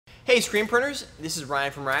Hey screen printers, this is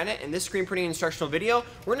Ryan from Ryonet. In this screen printing instructional video,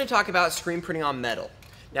 we're going to talk about screen printing on metal.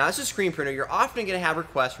 Now as a screen printer, you're often going to have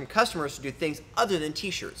requests from customers to do things other than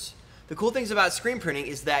t-shirts. The cool things about screen printing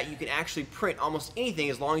is that you can actually print almost anything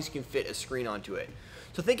as long as you can fit a screen onto it.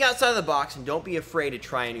 So think outside of the box and don't be afraid to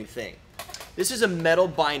try a new thing. This is a metal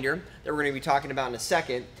binder that we're going to be talking about in a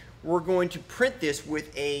second. We're going to print this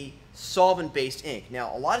with a solvent-based ink.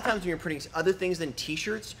 Now, a lot of times when you're printing other things than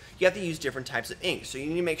t-shirts, you have to use different types of ink. So you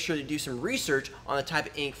need to make sure to do some research on the type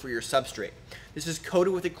of ink for your substrate. This is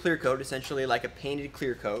coated with a clear coat, essentially like a painted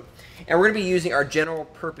clear coat. And we're going to be using our general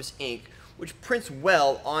purpose ink, which prints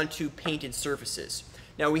well onto painted surfaces.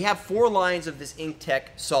 Now, we have 4 lines of this InkTech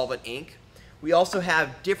solvent ink. We also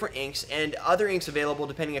have different inks and other inks available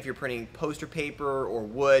depending if you're printing poster paper or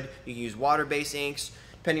wood. You can use water-based inks.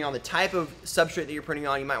 Depending on the type of substrate that you're printing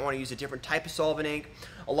on, you might want to use a different type of solvent ink.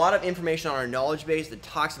 A lot of information on our knowledge base that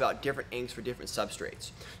talks about different inks for different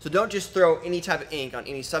substrates. So don't just throw any type of ink on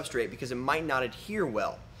any substrate because it might not adhere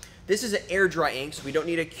well. This is an air dry ink, so we don't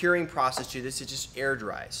need a curing process to this, it just air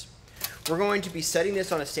dries. We're going to be setting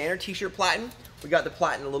this on a standard t-shirt platen. We got the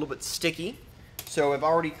platen a little bit sticky, so I've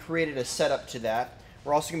already created a setup to that.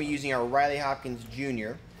 We're also going to be using our Riley Hopkins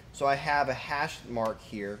Jr. So I have a hash mark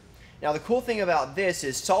here. Now the cool thing about this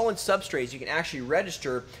is solid substrates you can actually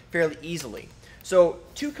register fairly easily. So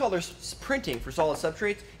 2-color printing for solid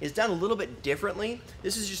substrates is done a little bit differently.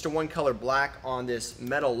 This is just a 1-color black on this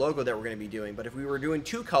metal logo that we're going to be doing. But if we were doing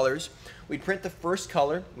 2 colors, we'd print the first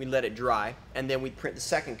color, we'd let it dry, and then we'd print the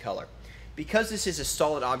second color. Because this is a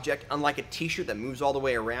solid object, unlike a t-shirt that moves all the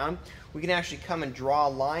way around, we can actually come and draw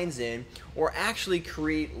lines in or actually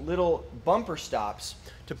create little bumper stops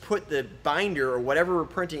to put the binder or whatever we're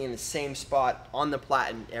printing in the same spot on the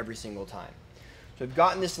platen every single time. So we've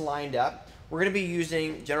gotten this lined up. We're going to be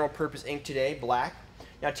using general purpose ink today, black.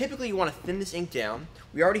 Now typically you want to thin this ink down.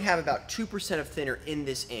 We already have about 2% of thinner in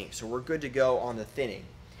this ink, so we're good to go on the thinning.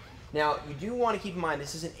 Now you do want to keep in mind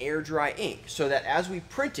this is an air dry ink, so that as we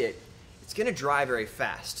print it, it's going to dry very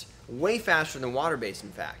fast, way faster than water-based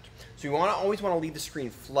in fact. So we always want to leave the screen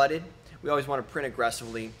flooded. We always want to print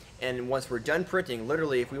aggressively, and once we're done printing,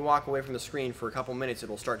 literally if we walk away from the screen for a couple minutes,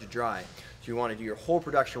 it'll start to dry. So you want to do your whole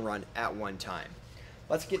production run at one time.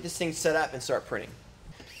 Let's get this thing set up and start printing.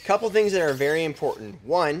 A couple things that are very important.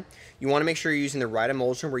 One, you want to make sure you're using the right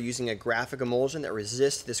emulsion. We're using a graphic emulsion that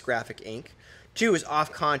resists this graphic ink. 2 is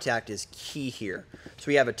off contact is key here. So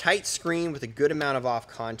we have a tight screen with a good amount of off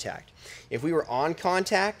contact. If we were on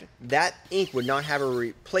contact, that ink would not have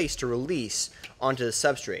a place to release onto the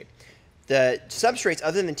substrate. The substrates,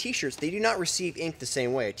 other than t-shirts, they do not receive ink the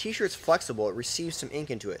same way. A t-shirt's flexible, it receives some ink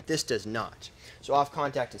into it. This does not. So off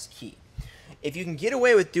contact is key. If you can get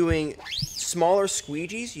away with doing smaller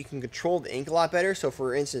squeegees, you can control the ink a lot better. So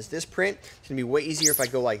for instance, this print, it's going to be way easier if I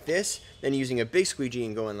go like this than using a big squeegee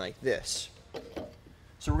and going like this.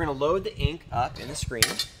 So we're going to load the ink up in the screen.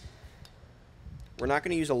 We're not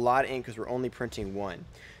going to use a lot of ink because we're only printing 1.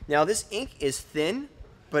 Now this ink is thin,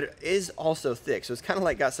 but it is also thick. So it's kind of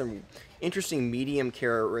like got some interesting medium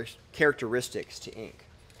characteristics to ink.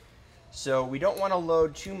 So we don't want to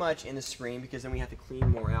load too much in the screen because then we have to clean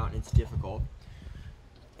more out and it's difficult.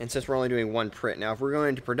 And since we're only doing 1 print. Now if we're going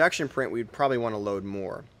into production print, we'd probably want to load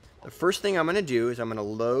more. The first thing I'm going to do is I'm going to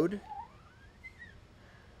load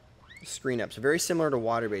screen up. So very similar to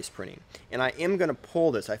water-based printing. And I am going to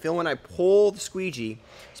pull this. I feel when I pull the squeegee,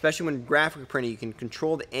 especially when graphic printing, you can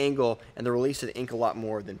control the angle and the release of the ink a lot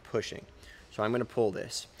more than pushing. So I'm going to pull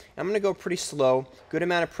this. I'm going to go pretty slow, good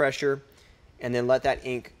amount of pressure, and then let that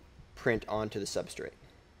ink print onto the substrate.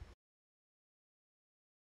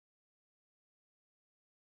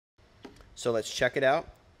 So let's check it out.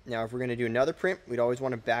 Now if we're going to do another print, we'd always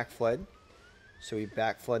want to back flood. So we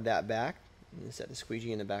back flood that back. And set the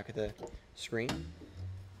squeegee in the back of the screen.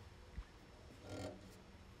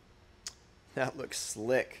 That looks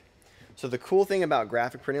slick. So the cool thing about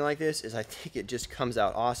graphic printing like this is I think it just comes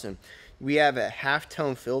out awesome. We have a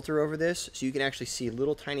halftone filter over this, so you can actually see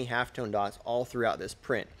little tiny halftone dots all throughout this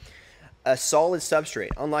print. A solid substrate,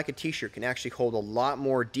 unlike a t-shirt, can actually hold a lot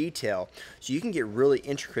more detail, so you can get really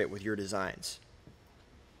intricate with your designs.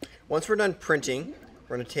 Once we're done printing,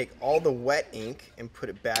 we're going to take all the wet ink and put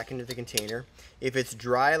it back into the container. If it's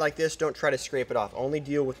dry like this, don't try to scrape it off. Only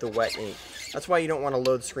deal with the wet ink. That's why you don't want to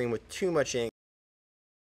load the screen with too much ink.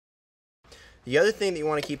 The other thing that you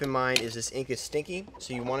want to keep in mind is this ink is stinky,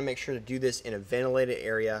 so you want to make sure to do this in a ventilated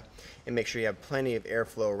area and make sure you have plenty of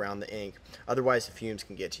airflow around the ink. Otherwise, the fumes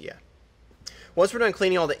can get to you. Once we're done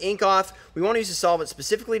cleaning all the ink off, we want to use a solvent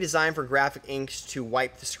specifically designed for graphic inks to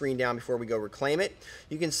wipe the screen down before we go reclaim it.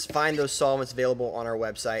 You can find those solvents available on our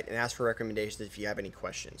website and ask for recommendations if you have any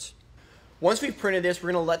questions. Once we've printed this,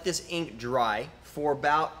 we're going to let this ink dry for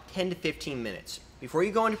about 10 to 15 minutes. Before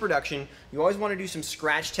you go into production, you always want to do some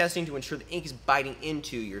scratch testing to ensure the ink is biting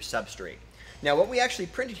into your substrate. Now what we actually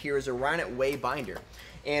printed here is a Ryonet Way binder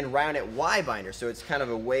and Ryonet Y binder, so it's kind of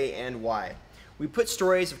a Way and Y. We put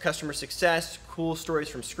stories of customer success, cool stories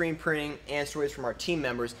from screen printing, and stories from our team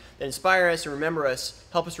members that inspire us and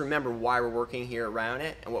help us remember why we're working here at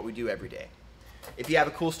Ryonet and what we do every day. If you have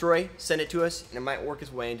a cool story, send it to us, and it might work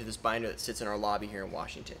its way into this binder that sits in our lobby here in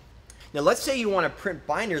Washington. Now let's say you want to print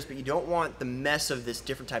binders, but you don't want the mess of this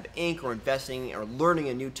different type of ink or investing or learning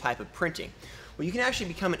a new type of printing. Well, you can actually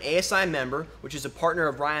become an ASI member, which is a partner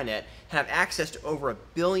of Ryonet, and have access to over 1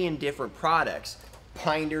 billion different products.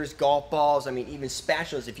 Binders, golf balls, even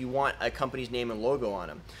spatulas if you want a company's name and logo on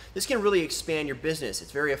them. This can really expand your business.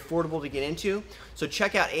 It's very affordable to get into, so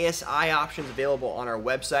check out ASI options available on our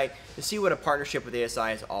website to see what a partnership with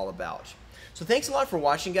ASI is all about. So thanks a lot for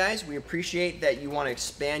watching, guys. We appreciate that you want to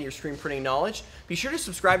expand your screen printing knowledge. Be sure to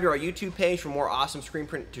subscribe to our YouTube page for more awesome screen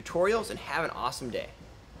print tutorials, and have an awesome day.